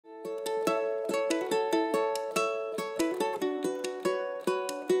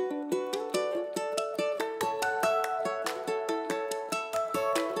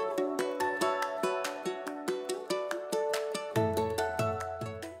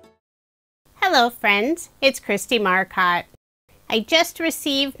Hello friends, it's Kristie Marcotte. I just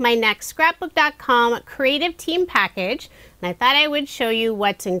received my next Scrapbook.com creative team package and I thought I would show you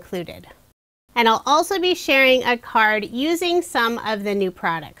what's included. And I'll also be sharing a card using some of the new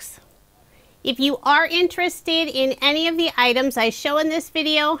products. If you are interested in any of the items I show in this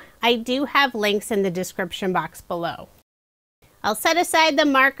video, I do have links in the description box below. I'll set aside the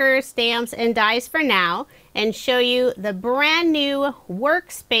markers, stamps, and dies for now and show you the brand new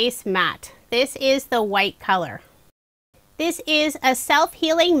Workspace mat. This is the white color. This is a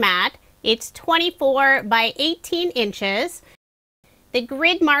self-healing mat. It's 24 by 18 inches. The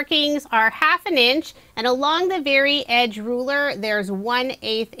grid markings are 1/2 inch, and along the very edge ruler, there's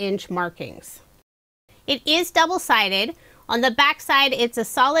 1/8 inch markings. It is double-sided. On the back side, it's a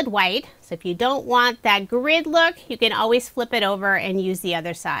solid white, so if you don't want that grid look, you can always flip it over and use the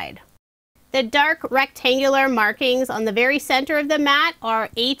other side. The dark rectangular markings on the very center of the mat are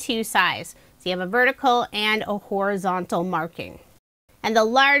A2 size, so you have a vertical and a horizontal marking. And the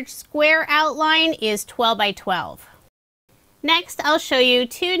large square outline is 12 by 12. Next, I'll show you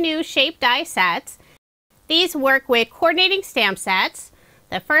two new shape die sets. These work with coordinating stamp sets.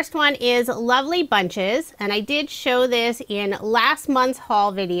 The first one is Lovely Bunches, and I did show this in last month's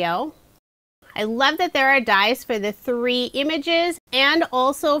haul video. I love that there are dies for the 3 images and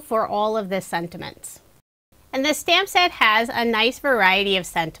also for all of the sentiments. And the stamp set has a nice variety of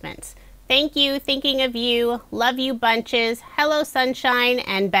sentiments. Thank you, thinking of you, love you bunches, hello sunshine,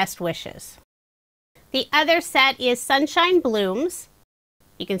 and best wishes. The other set is Sunshine Blooms.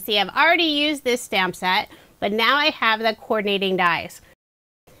 You can see I've already used this stamp set, but now I have the coordinating dies.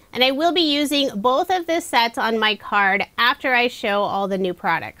 And I will be using both of the sets on my card after I show all the new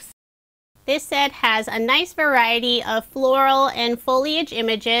products. This set has a nice variety of floral and foliage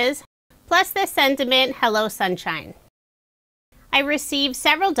images, plus the sentiment Hello Sunshine. I received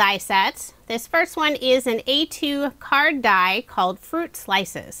several die sets. This first one is an A2 card die called Fruit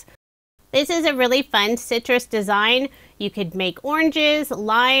Slices. This is a really fun citrus design. You could make oranges,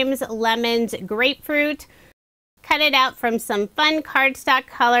 limes, lemons, grapefruit. Cut it out from some fun cardstock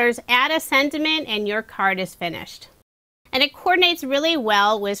colors, add a sentiment, and your card is finished. And it coordinates really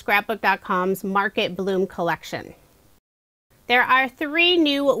well with Scrapbook.com's Marcotte Bloom collection. There are 3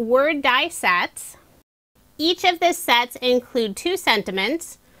 new word die sets. Each of the sets include 2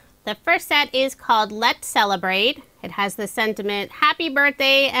 sentiments. The first set is called Let's Celebrate. It has the sentiment Happy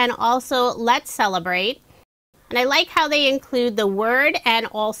Birthday and also Let's Celebrate. And I like how they include the word and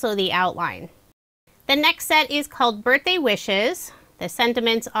also the outline. The next set is called Birthday Wishes. The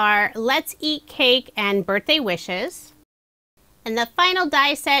sentiments are Let's Eat Cake and Birthday Wishes. And the final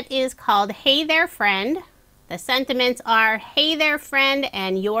die set is called Hey There Friend. The sentiments are Hey There Friend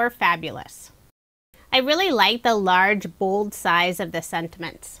and You're Fabulous. I really like the large, bold size of the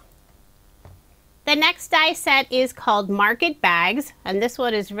sentiments. The next die set is called Market Bags, and this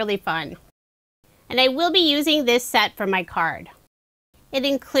one is really fun. And I will be using this set for my card. It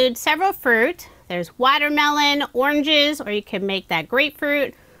includes several fruit. There's watermelon, oranges, or you can make that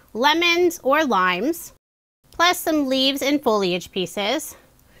grapefruit, lemons or limes, plus some leaves and foliage pieces.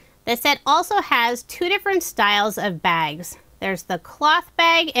 The set also has 2 different styles of bags. There's the cloth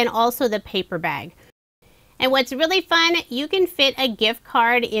bag and also the paper bag. And what's really fun, you can fit a gift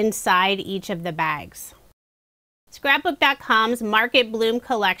card inside each of the bags. Scrapbook.com's Marcotte Bloom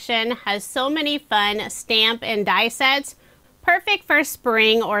collection has so many fun stamp and die sets, perfect for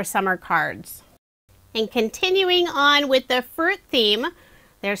spring or summer cards. And continuing on with the fruit theme,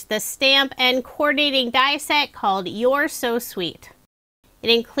 there's the stamp and coordinating die set called You're So Sweet. It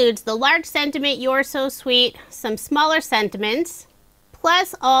includes the large sentiment You're So Sweet, some smaller sentiments,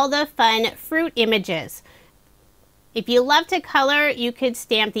 plus all the fun fruit images. If you love to color, you could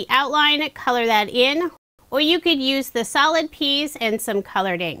stamp the outline, color that in, or you could use the solid piece and some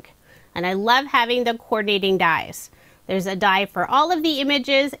colored ink. And I love having the coordinating dies. There's a die for all of the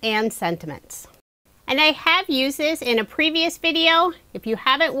images and sentiments. And I have used this in a previous video. If you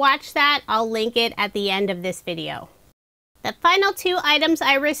haven't watched that, I'll link it at the end of this video. The final 2 items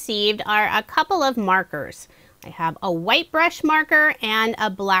I received are a couple of markers. I have a white brush marker and a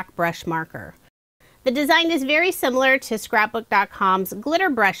black brush marker. The design is very similar to Scrapbook.com's glitter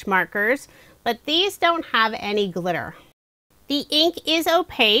brush markers, but these don't have any glitter. The ink is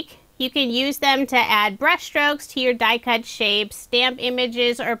opaque. You can use them to add brush strokes to your die cut shapes, stamp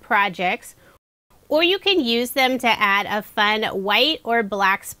images, or projects, or you can use them to add a fun white or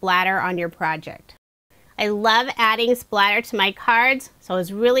black splatter on your project. I love adding splatter to my cards, so I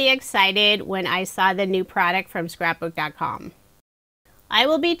was really excited when I saw the new product from Scrapbook.com. I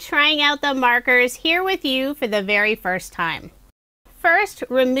will be trying out the markers here with you for the very first time. First,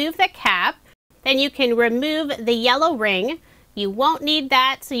 remove the cap. Then you can remove the yellow ring. You won't need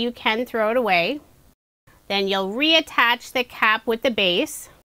that, so you can throw it away. Then you'll reattach the cap with the base.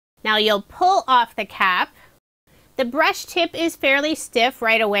 Now you'll pull off the cap. The brush tip is fairly stiff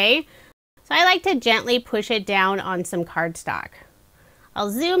right away, so I like to gently push it down on some cardstock. I'll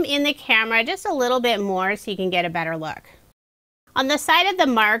zoom in the camera just a little bit more so you can get a better look. On the side of the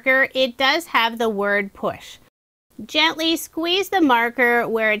marker, it does have the word push. Gently squeeze the marker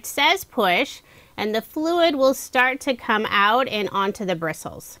where it says push, and the fluid will start to come out and onto the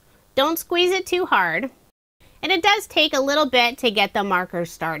bristles. Don't squeeze it too hard. And it does take a little bit to get the marker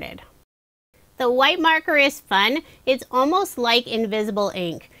started. The white marker is fun. It's almost like invisible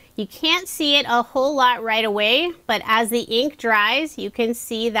ink. You can't see it a whole lot right away, but as the ink dries, you can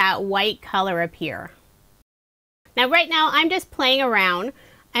see that white color appear. Now right now I'm just playing around,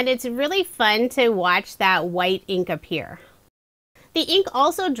 and it's really fun to watch that white ink appear. The ink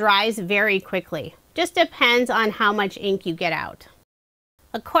also dries very quickly. Just depends on how much ink you get out.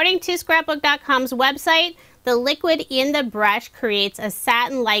 According to Scrapbook.com's website, the liquid in the brush creates a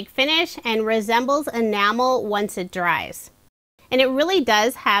satin-like finish and resembles enamel once it dries. And it really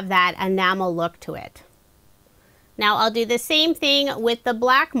does have that enamel look to it. Now I'll do the same thing with the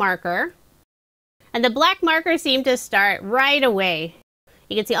black marker. And the black marker seemed to start right away.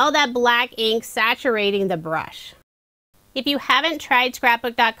 You can see all that black ink saturating the brush. If you haven't tried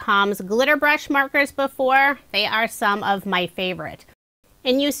Scrapbook.com's glitter brush markers before, they are some of my favorite.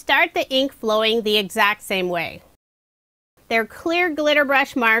 And you start the ink flowing the exact same way. Their clear glitter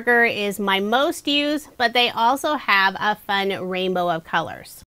brush marker is my most used, but they also have a fun rainbow of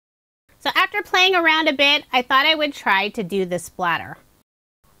colors. So after playing around a bit, I thought I would try to do the splatter.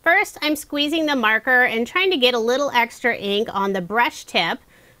 First, I'm squeezing the marker and trying to get a little extra ink on the brush tip,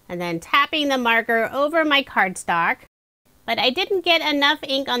 and then tapping the marker over my cardstock. But I didn't get enough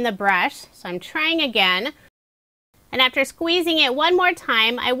ink on the brush, so I'm trying again. And after squeezing it one more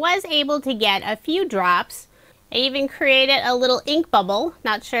time, I was able to get a few drops. I even created a little ink bubble.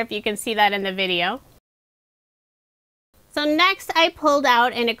 Not sure if you can see that in the video. So next I pulled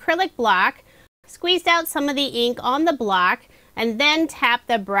out an acrylic block, squeezed out some of the ink on the block, and then tapped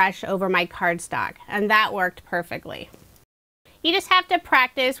the brush over my cardstock. And that worked perfectly. You just have to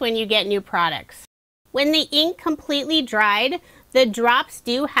practice when you get new products. When the ink completely dried, the drops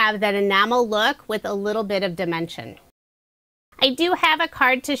do have that enamel look with a little bit of dimension. I do have a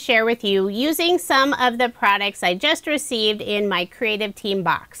card to share with you using some of the products I just received in my Creative Team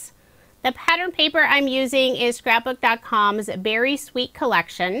box. The pattern paper I'm using is Scrapbook.com's Berry Sweet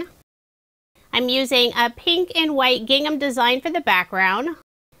collection. I'm using a pink and white gingham design for the background,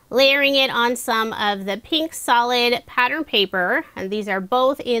 layering it on some of the pink solid pattern paper, and these are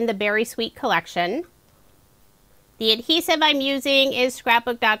both in the Berry Sweet collection. The adhesive I'm using is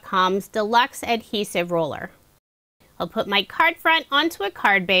Scrapbook.com's Deluxe Adhesive Roller. I'll put my card front onto a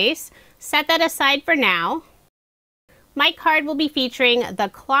card base, set that aside for now. My card will be featuring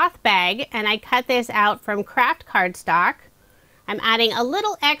the cloth bag, and I cut this out from craft cardstock. I'm adding a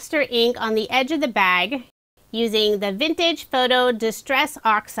little extra ink on the edge of the bag using the Vintage Photo Distress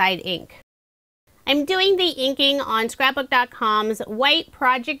Oxide ink. I'm doing the inking on Scrapbook.com's white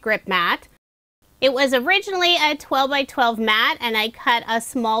project grip mat. It was originally a 12 by 12 mat, and I cut a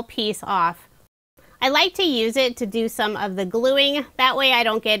small piece off. I like to use it to do some of the gluing, that way I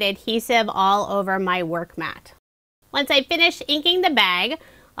don't get adhesive all over my work mat. Once I finish inking the bag,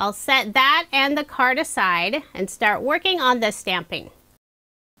 I'll set that and the card aside and start working on the stamping.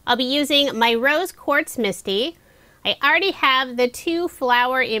 I'll be using my Rose Quartz Misty. I already have the 2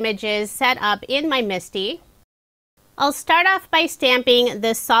 flower images set up in my Misty. I'll start off by stamping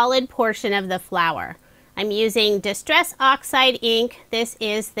the solid portion of the flower. I'm using Distress Oxide ink. This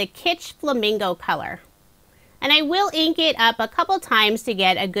is the Kitsch Flamingo color. And I will ink it up a couple times to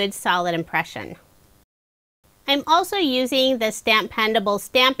get a good solid impression. I'm also using the Stamp Pendable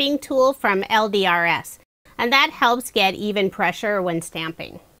stamping tool from LDRS, and that helps get even pressure when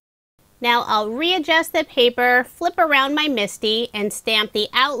stamping. Now I'll readjust the paper, flip around my Misty, and stamp the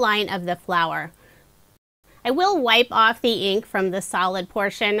outline of the flower. I will wipe off the ink from the solid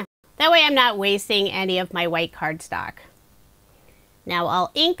portion. That way I'm not wasting any of my white cardstock. Now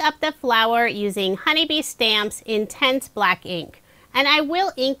I'll ink up the flower using Honeybee Stamp's Intense Black ink. And I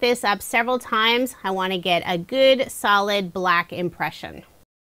will ink this up several times. I want to get a good solid black impression.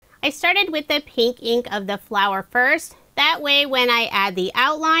 I started with the pink ink of the flower first. That way when I add the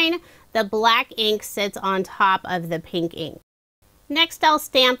outline, the black ink sits on top of the pink ink. Next I'll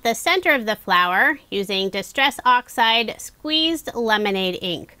stamp the center of the flower using Distress Oxide Squeezed Lemonade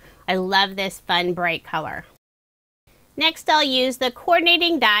ink. I love this fun bright color. Next, I'll use the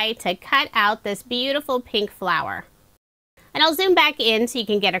coordinating die to cut out this beautiful pink flower. And I'll zoom back in so you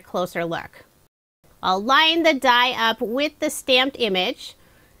can get a closer look. I'll line the die up with the stamped image,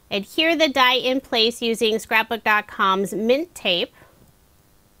 adhere the die in place using Scrapbook.com's mint tape,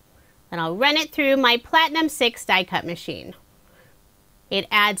 then I'll run it through my Platinum 6 die cut machine. It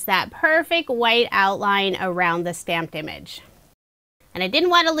adds that perfect white outline around the stamped image. And I didn't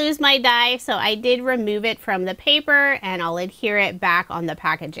want to lose my die, so I did remove it from the paper and I'll adhere it back on the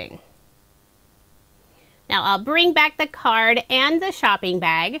packaging. Now I'll bring back the card and the shopping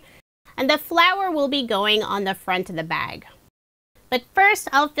bag, and the flower will be going on the front of the bag. But first,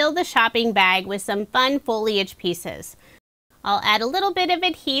 I'll fill the shopping bag with some fun foliage pieces. I'll add a little bit of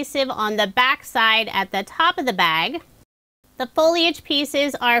adhesive on the back side at the top of the bag. The foliage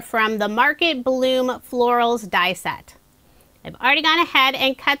pieces are from the Marcotte Bloom Florals die set. I've already gone ahead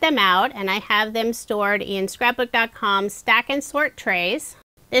and cut them out, and I have them stored in Scrapbook.com stack and sort trays.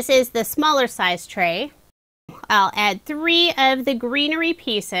 This is the smaller size tray. I'll add 3 of the greenery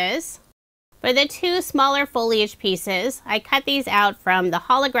pieces. For the 2 smaller foliage pieces, I cut these out from the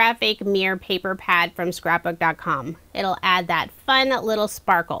holographic mirror paper pad from Scrapbook.com. It'll add that fun little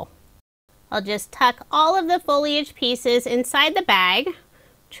sparkle. I'll just tuck all of the foliage pieces inside the bag,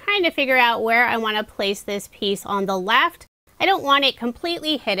 trying to figure out where I want to place this piece on the left. I don't want it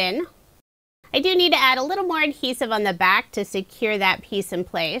completely hidden. I do need to add a little more adhesive on the back to secure that piece in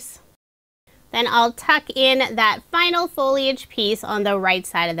place. Then I'll tuck in that final foliage piece on the right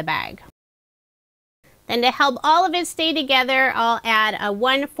side of the bag. Then to help all of it stay together, I'll add a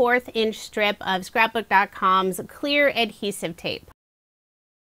 1/4 inch strip of Scrapbook.com's clear adhesive tape.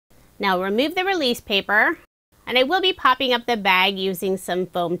 Now remove the release paper, and I will be popping up the bag using some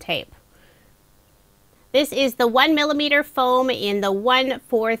foam tape. This is the 1mm foam in the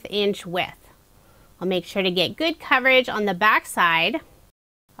 1/4 inch width. I'll make sure to get good coverage on the back side.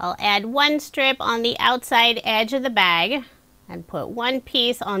 I'll add 1 strip on the outside edge of the bag and put 1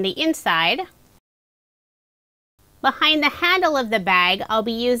 piece on the inside. Behind the handle of the bag, I'll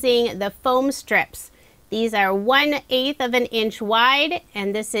be using the foam strips. These are 1/8 of an inch wide,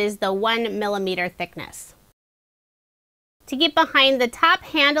 and this is the 1mm thickness. To get behind the top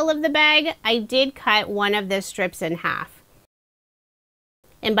handle of the bag, I did cut one of the strips in half.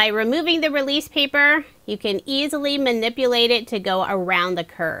 And by removing the release paper, you can easily manipulate it to go around the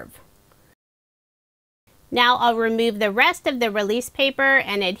curve. Now I'll remove the rest of the release paper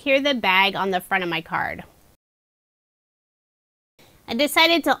and adhere the bag on the front of my card. I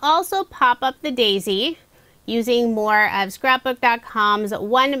decided to also pop up the daisy using more of Scrapbook.com's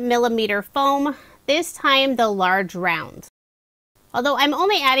 1mm foam, this time the large round. Although I'm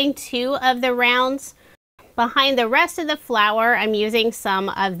only adding 2 of the rounds, behind the rest of the flower I'm using some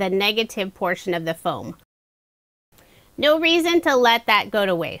of the negative portion of the foam. No reason to let that go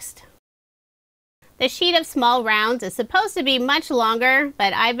to waste. The sheet of small rounds is supposed to be much longer,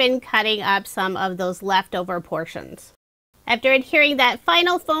 but I've been cutting up some of those leftover portions. After adhering that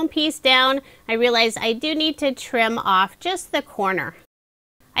final foam piece down, I realized I do need to trim off just the corner.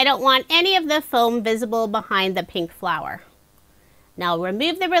 I don't want any of the foam visible behind the pink flower. Now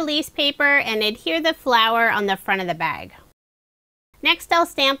remove the release paper and adhere the flower on the front of the bag. Next, I'll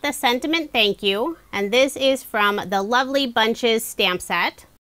stamp the sentiment thank you, and this is from the Lovely Bunches stamp set.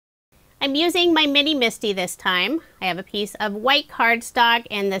 I'm using my Mini Misty this time. I have a piece of white cardstock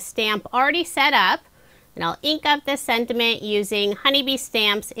and the stamp already set up. And I'll ink up the sentiment using Honeybee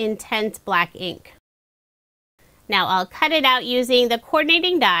Stamp's Intense Black ink. Now I'll cut it out using the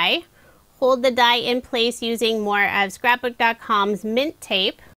coordinating die, hold the die in place using more of Scrapbook.com's mint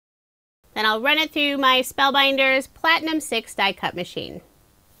tape, then I'll run it through my Spellbinder's Platinum 6 die cut machine.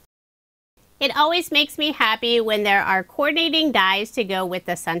 It always makes me happy when there are coordinating dies to go with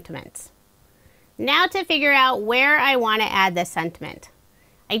the sentiments. Now to figure out where I want to add the sentiment.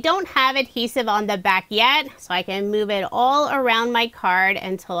 I don't have adhesive on the back yet, so I can move it all around my card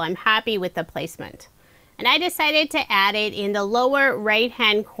until I'm happy with the placement. And I decided to add it in the lower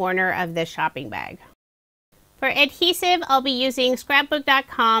right-hand corner of the shopping bag. For adhesive, I'll be using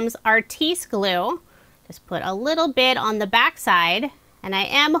Scrapbook.com's Artiste glue. Just put a little bit on the back side, and I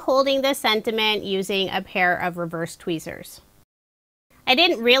am holding the sentiment using a pair of reverse tweezers. I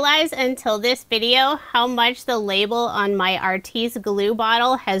didn't realize until this video how much the label on my Artiste glue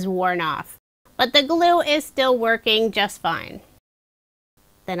bottle has worn off, but the glue is still working just fine.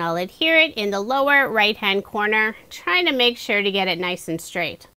 Then I'll adhere it in the lower right-hand corner, trying to make sure to get it nice and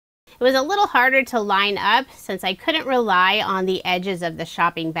straight. It was a little harder to line up since I couldn't rely on the edges of the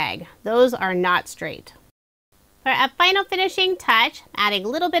shopping bag. Those are not straight. For a final finishing touch, adding a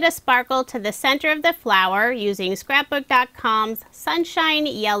little bit of sparkle to the center of the flower using Scrapbook.com's Sunshine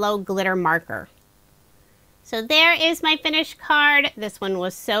Yellow Glitter Marker. So there is my finished card. This one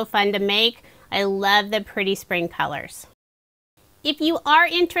was so fun to make. I love the pretty spring colors. If you are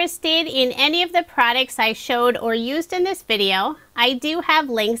interested in any of the products I showed or used in this video, I do have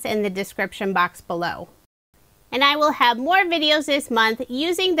links in the description box below. And I will have more videos this month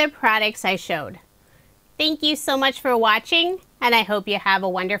using the products I showed. Thank you so much for watching, and I hope you have a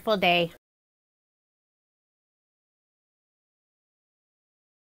wonderful day.